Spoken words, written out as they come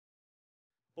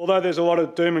Although there's a lot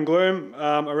of doom and gloom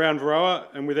around Varroa,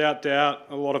 and without doubt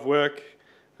a lot of work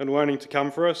and learning to come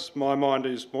for us, my mind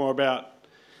is more about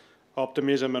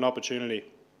optimism and opportunity.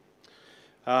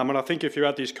 And I think if you're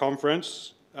at this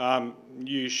conference,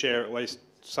 you share at least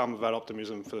some of that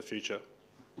optimism for the future.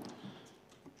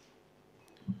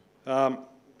 With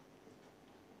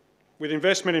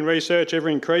investment in research ever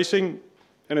increasing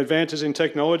and advances in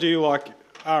technology like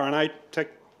RNA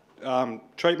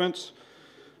treatments,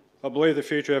 I believe the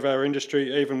future of our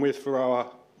industry, even with Varroa,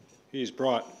 is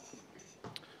bright.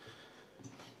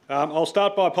 I'll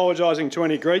start by apologising to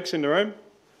any Greeks in the room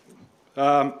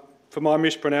for my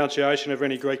mispronunciation of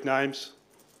any Greek names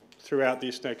throughout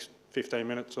this next 15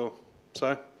 minutes or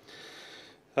so.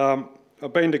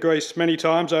 I've been to Greece many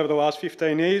times over the last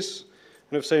 15 years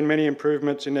and have seen many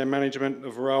improvements in their management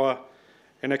of Varroa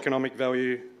and economic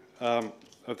value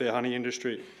of their honey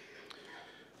industry.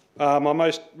 My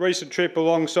most recent trip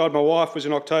alongside my wife was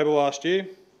in October last year. Is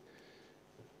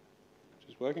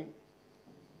this working?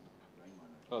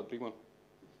 Oh, the big one.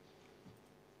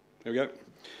 There we go.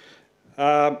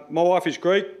 My wife is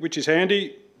Greek, which is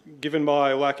handy, given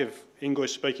my lack of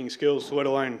English-speaking skills, let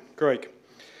alone Greek.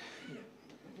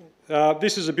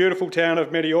 This is a beautiful town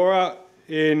of Meteora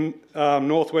in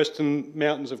northwestern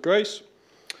mountains of Greece.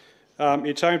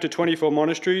 It's home to 24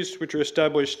 monasteries, which were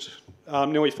established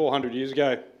nearly 400 years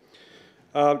ago.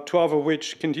 12 of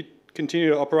which continue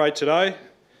to operate today,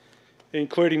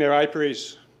 including their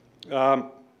apiaries,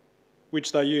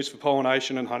 which they use for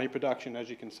pollination and honey production, as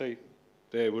you can see.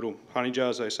 They're little honey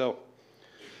jars they sell.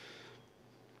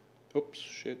 Oops,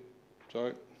 shit,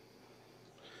 sorry.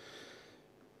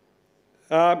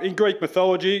 In Greek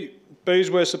mythology,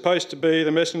 bees were supposed to be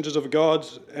the messengers of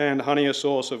gods and honey a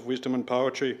source of wisdom and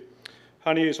poetry.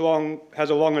 Honey has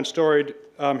a long and storied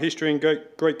history in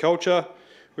Greek culture,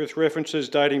 with references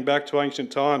dating back to ancient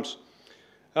times.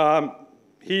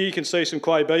 Here you can see some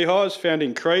clay beehives found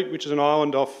in Crete, which is an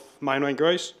island off mainland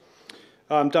Greece,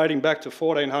 dating back to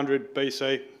 1400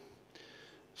 BC.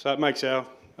 So it makes our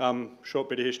short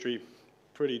bit of history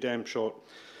pretty damn short.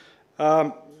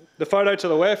 The photo to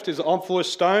the left is the Omphalos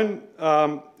stone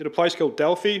at a place called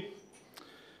Delphi.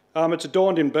 It's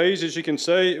adorned in bees, as you can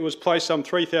see. It was placed some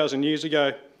 3,000 years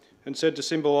ago and said to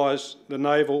symbolise the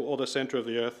navel or the centre of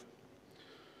the earth.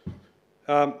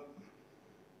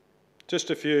 Just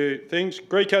a few things.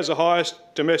 Greece has the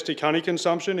highest domestic honey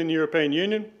consumption in the European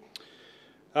Union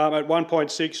at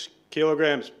 1.6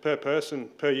 kilograms per person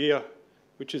per year,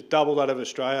 which is double that of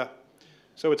Australia.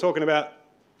 So we're talking about,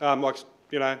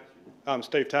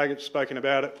 Steve Taggart's spoken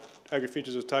about it,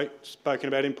 AgriFutures has spoken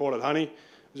about imported honey.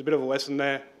 There's a bit of a lesson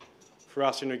there for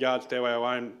us in regards to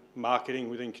our own marketing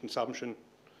within consumption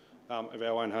of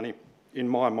our own honey, in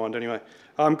my mind anyway.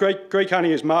 Greek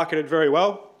honey is marketed very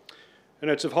well, and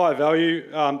it's of high value.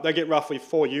 They get roughly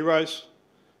 €4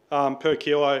 per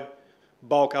kilo,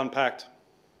 bulk unpacked.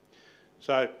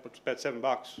 So it's about $7.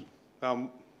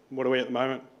 What are we at the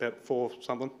moment? About 4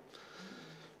 something.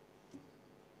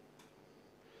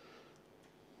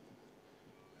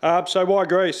 So why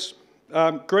Greece?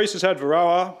 Greece has had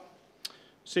Varroa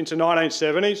since the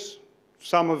 1970s.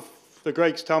 Some of the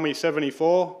Greeks tell me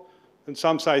 74, and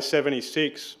some say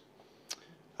 76.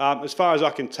 As far as I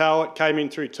can tell, it came in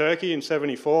through Turkey in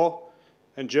 74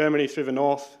 and Germany through the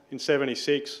north in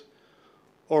 76,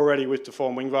 already with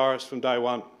deformed wing virus from day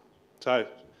one. So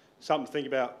something to think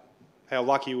about how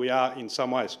lucky we are in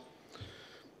some ways.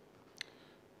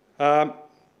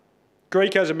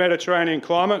 Greece has a Mediterranean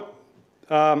climate,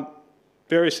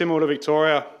 very similar to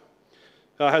Victoria.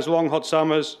 Has long hot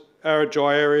summers, arid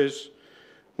dry areas,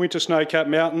 winter snow-capped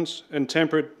mountains and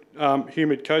temperate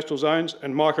humid coastal zones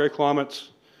and microclimates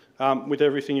with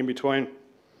everything in between.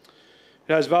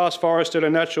 It has vast forested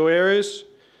and natural areas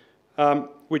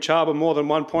which harbour more than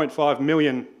 1.5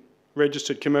 million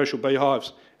registered commercial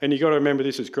beehives. And you've got to remember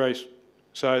this is Greece,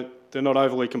 so they're not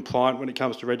overly compliant when it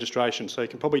comes to registration, so you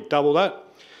can probably double that.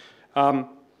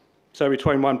 So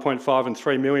between 1.5 and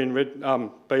 3 million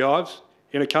beehives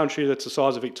in a country that's the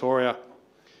size of Victoria.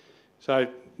 So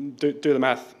do the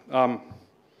math.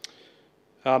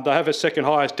 They have a second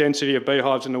highest density of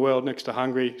beehives in the world next to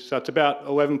Hungary. So it's about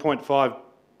 11.5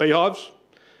 beehives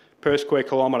per square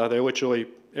kilometre. They're literally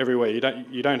everywhere.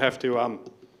 You don't have to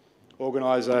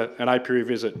organise an apiary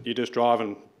visit. You just drive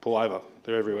and pull over.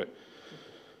 They're everywhere.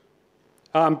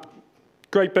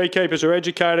 Greek beekeepers are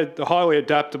educated, they're highly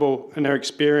adaptable and they're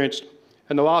experienced.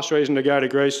 And the last reason to go to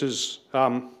Greece is,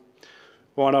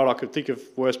 why not? I could think of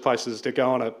worse places to go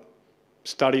on a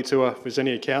study tour if there's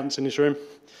any accountants in this room.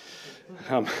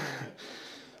 There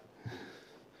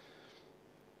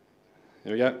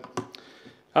we go.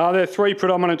 There are three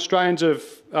predominant strains of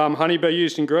honeybee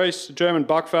used in Greece: the German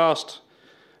Buckfast,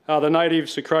 the native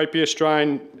Cecropia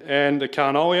strain, and the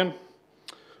Carnolian.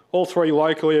 All three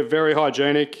locally are very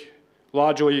hygienic,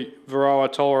 largely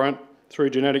Varroa tolerant through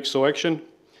genetic selection.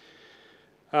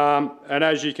 And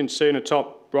as you can see in the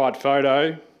top right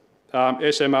photo,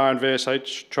 SMR and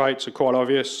VSH traits are quite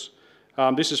obvious.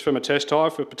 This is from a test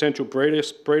hive for potential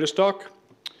breeder stock.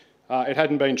 It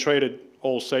hadn't been treated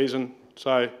all season,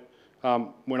 so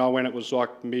when I went it was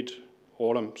like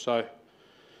mid-autumn, so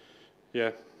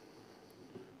yeah.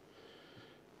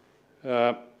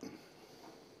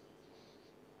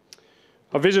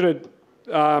 I visited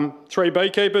 3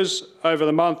 beekeepers over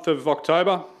the month of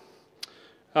October.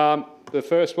 The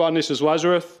first one, this is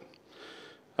Lazarus.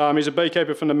 He's a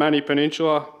beekeeper from the Mani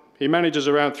Peninsula. He manages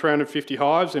around 350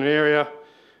 hives in an area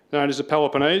known as the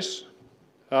Peloponnese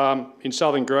in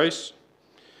southern Greece.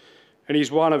 And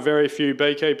he's one of very few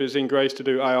beekeepers in Greece to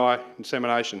do AI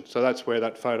insemination. So that's where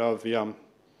that photo of the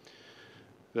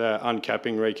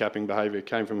uncapping, recapping behaviour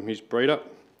came from his breeder.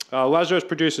 Lazarus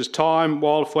produces thyme,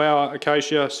 wildflower,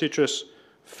 acacia, citrus,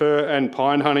 fir and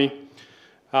pine honey.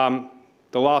 The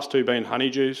last two being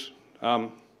honeydews. I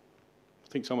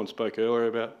think someone spoke earlier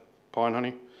about pine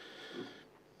honey.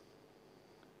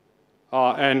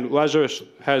 And Lazarus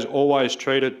has always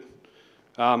treated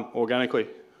organically.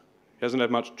 He hasn't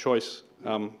had much choice,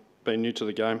 being new to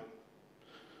the game.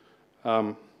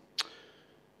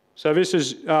 So this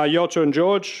is Yelta and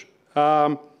George.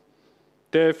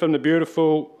 They're from the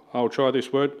beautiful, I'll try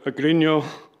this word, Agrigno,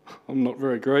 I'm not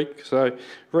very Greek, so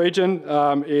region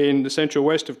in the central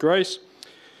west of Greece.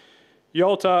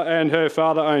 Yelta and her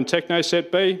father own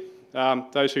Technoset Bee.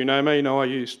 Those who know me know I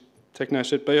use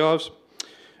Technoset beehives.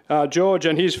 George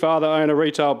and his father own a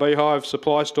retail beehive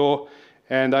supply store,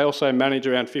 and they also manage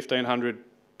around 1,500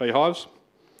 beehives.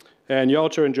 And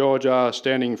Yelta and George are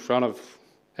standing in front of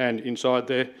and inside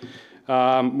there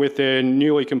with their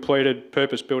newly completed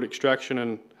purpose-built extraction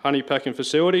and honey packing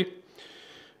facility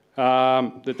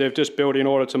that they've just built in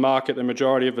order to market the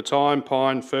majority of the thyme,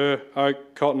 pine, fir,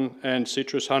 oak, cotton and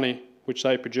citrus honey which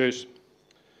they produce.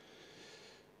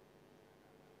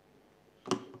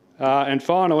 And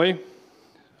finally,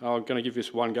 I'm going to give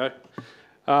this one go.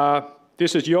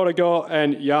 This is Yorgo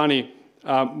and Yanni.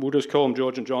 We'll just call them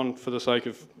George and John for the sake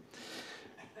of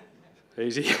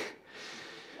easy.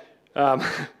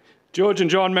 George and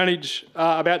John manage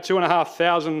about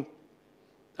 2,500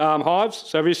 hives,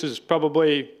 so this is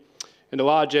probably in the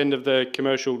large end of the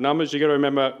commercial numbers. You've got to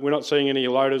remember we're not seeing any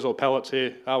loaders or pallets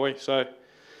here, are we? So,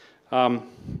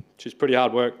 which is pretty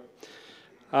hard work.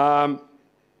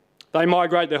 They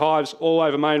migrate their hives all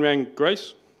over mainland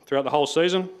Greece throughout the whole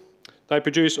season. They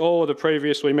produce all of the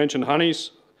previously mentioned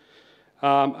honeys,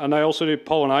 and they also do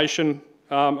pollination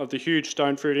of the huge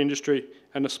stone fruit industry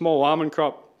and the small almond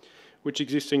crop which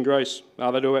exists in Greece.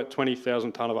 They do about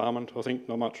 20,000 tonne of almond, I think,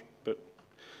 not much, but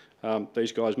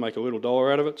these guys make a little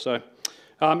dollar out of it. So,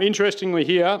 interestingly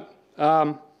here,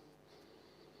 they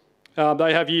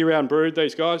have year-round brood,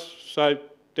 these guys, so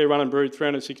they're running brood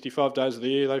 365 days of the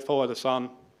year. They follow the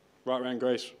sun right around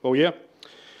Greece all year.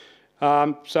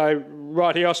 So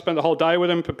right here I spent the whole day with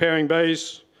them preparing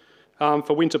bees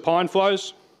for winter pine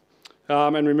flows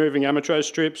and removing ametrose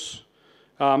strips,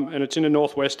 and it's in the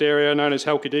northwest area known as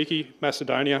Halkidiki,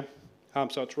 Macedonia,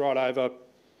 so it's right over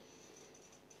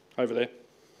there.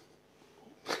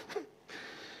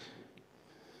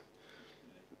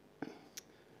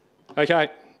 Okay,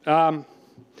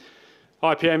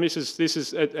 IPM,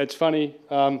 it's funny,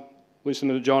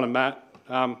 listening to John and Matt.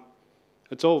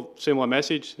 It's all similar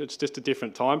message, it's just a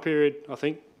different time period, I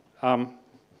think.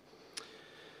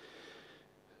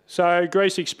 So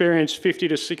Greece experienced 50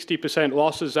 to 60%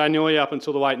 losses annually up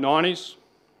until the late 90s,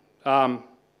 from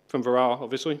Varroa,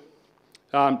 obviously,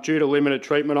 due to limited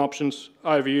treatment options,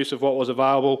 overuse of what was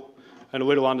available, and a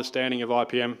little understanding of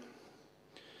IPM.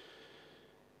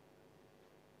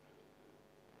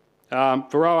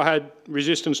 Varroa had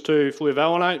resistance to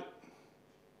fluvalinate,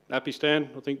 Apistan,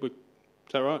 I think, is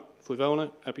that right?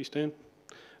 Fluvalinate, Apistan,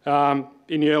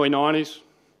 in the early 90s.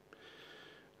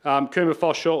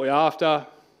 Coumaphos shortly after,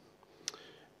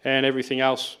 and everything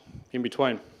else in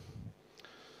between.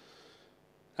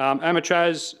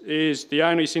 Amitraz is the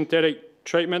only synthetic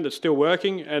treatment that's still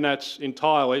working, and that's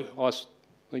entirely, I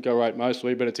think I wrote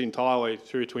mostly, but it's entirely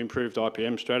through to improved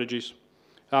IPM strategies.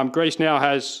 Greece now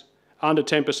has under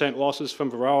 10% losses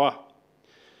from Varroa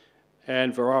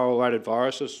and Varroa-related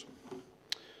viruses.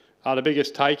 The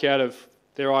biggest take out of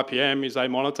their IPM is they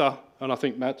monitor, and I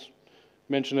think Matt's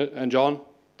mentioned it, and John,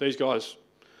 these guys,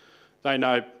 they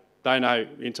know they know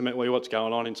intimately what's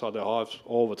going on inside their hives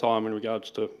all the time in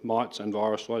regards to mites and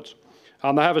virus loads. They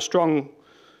have a strong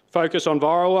focus on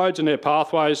viral loads and their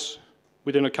pathways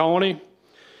within a colony. And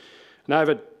they have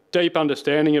a deep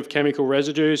understanding of chemical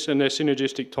residues and their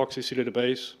synergistic toxicity to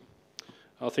bees.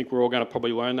 I think we're all going to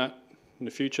probably learn that in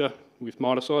the future with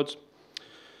miticides.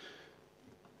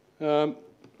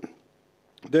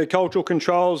 Their cultural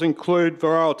controls include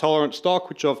varroa tolerant stock,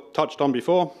 which I've touched on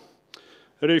before.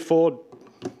 They do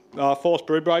forced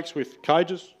brood breaks with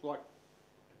cages, like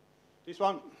this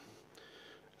one.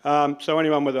 So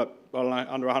anyone with, I don't know,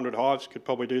 under 100 hives could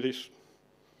probably do this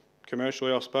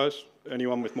commercially, I suppose.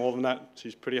 Anyone with more than that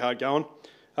is pretty hard going.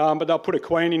 But they'll put a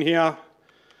queen in here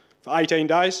for 18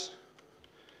 days.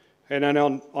 And then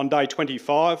on day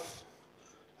 25,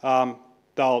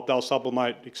 they'll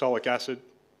sublimate oxalic acid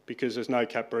because there's no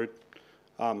cap brood.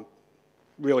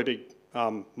 Really big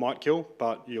mite kill,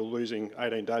 but you're losing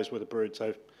 18 days worth of brood.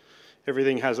 So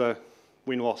everything has a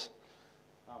win-loss.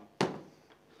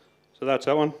 So that's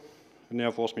that one. And now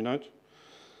I've lost my notes.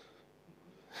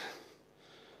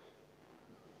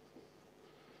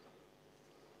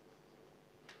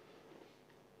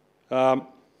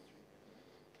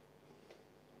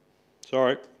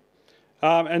 Sorry.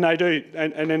 And they do,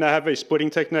 and then they have these splitting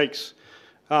techniques.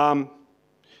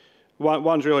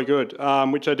 One's really good,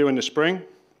 which they do in the spring.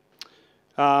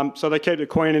 So they keep the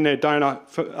queen in their donor,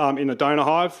 in the donor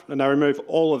hive, and they remove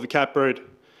all of the cap brood,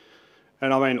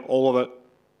 and I mean all of it.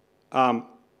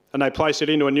 And they place it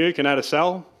into a nuke and add a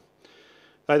cell.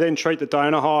 They then treat the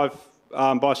donor hive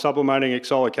by sublimating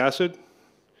oxalic acid,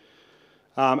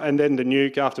 and then the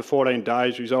nuke after 14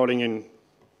 days, resulting in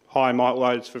high mite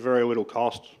loads for very little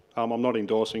cost. I'm not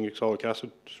endorsing oxalic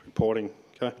acid, just reporting,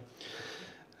 okay?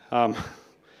 So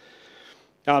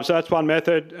that's one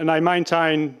method, and they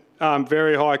maintain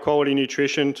very high quality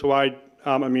nutrition to aid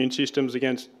immune systems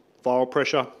against viral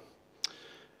pressure.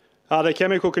 Their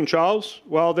chemical controls,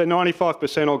 well, they're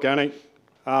 95% organic,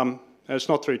 and it's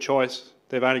not through choice.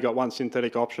 They've only got one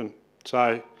synthetic option.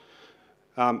 So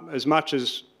as much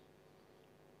as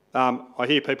I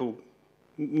hear people,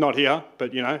 not here,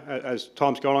 but you know, as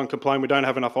time's gone on, complain we don't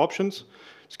have enough options,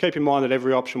 just keep in mind that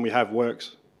every option we have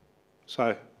works.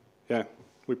 So yeah,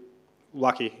 we're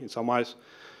lucky in some ways.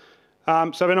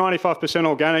 So they're 95%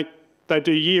 organic. They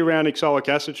do year-round oxalic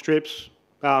acid strips.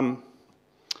 In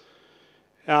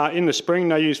the spring,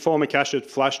 they use formic acid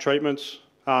flash treatments,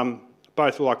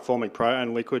 both like formic pro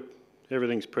and liquid.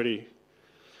 Everything's pretty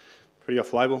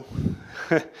off-label.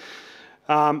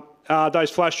 Those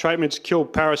flash treatments kill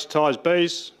parasitised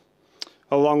bees,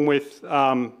 along with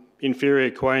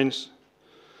inferior queens.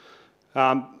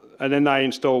 And then they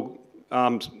install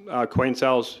queen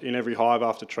cells in every hive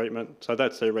after treatment. So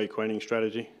that's their requeening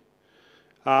strategy.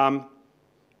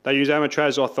 They use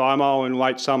amitraz or thymol in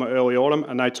late summer, early autumn,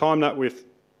 and they time that with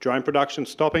drone production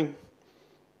stopping.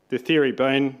 The theory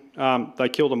being they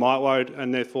kill the mite load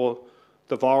and therefore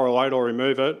the viral load, or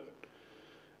remove it,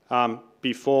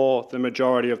 before the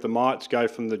majority of the mites go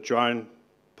from the drone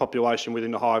population within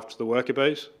the hive to the worker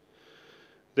bees,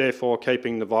 therefore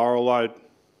keeping the viral load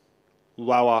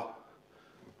lower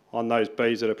on those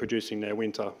bees that are producing their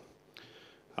winter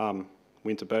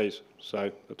bees.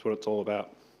 So that's what it's all about.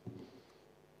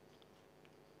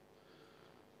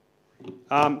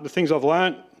 The things I've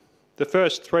learnt, the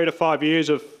first 3 to 5 years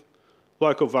of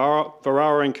local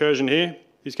varroa incursion here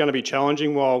is going to be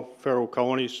challenging while feral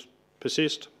colonies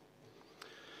persist.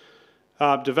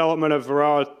 Development of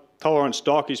varroa tolerant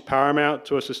stock is paramount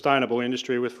to a sustainable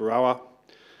industry with varroa.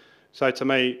 So to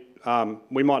me,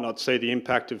 we might not see the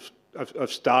impact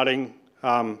of starting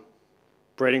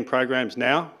breeding programs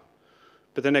now,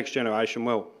 but the next generation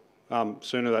will.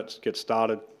 Sooner that gets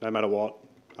started, no matter what.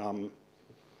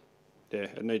 Yeah,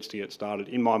 it needs to get started,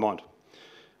 in my mind.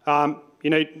 We're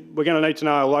going to need to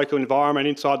know our local environment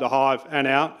inside the hive and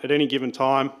out at any given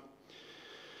time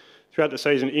throughout the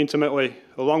season intimately,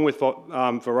 along with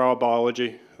varroa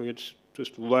biology. We can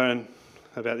just learn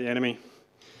about the enemy.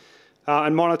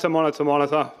 And monitor,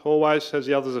 always, as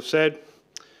the others have said.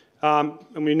 And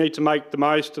we need to make the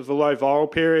most of the low viral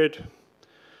period.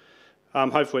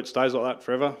 Hopefully it stays like that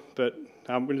forever, but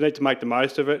we need to make the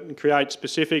most of it and create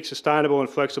specific, sustainable and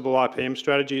flexible IPM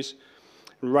strategies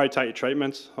and rotate your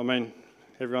treatments. I mean,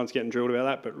 everyone's getting drilled about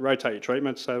that, but rotate your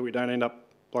treatments so we don't end up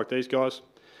like these guys.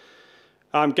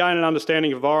 Gain an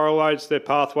understanding of viral loads, their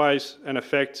pathways and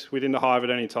effect within the hive at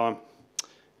any time.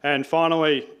 And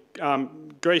finally,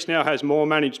 Greece now has more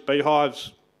managed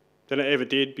beehives than it ever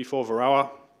did before varroa.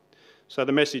 So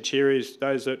the message here is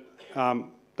those that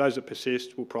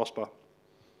persist will prosper.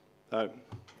 So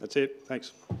that's it.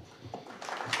 Thanks.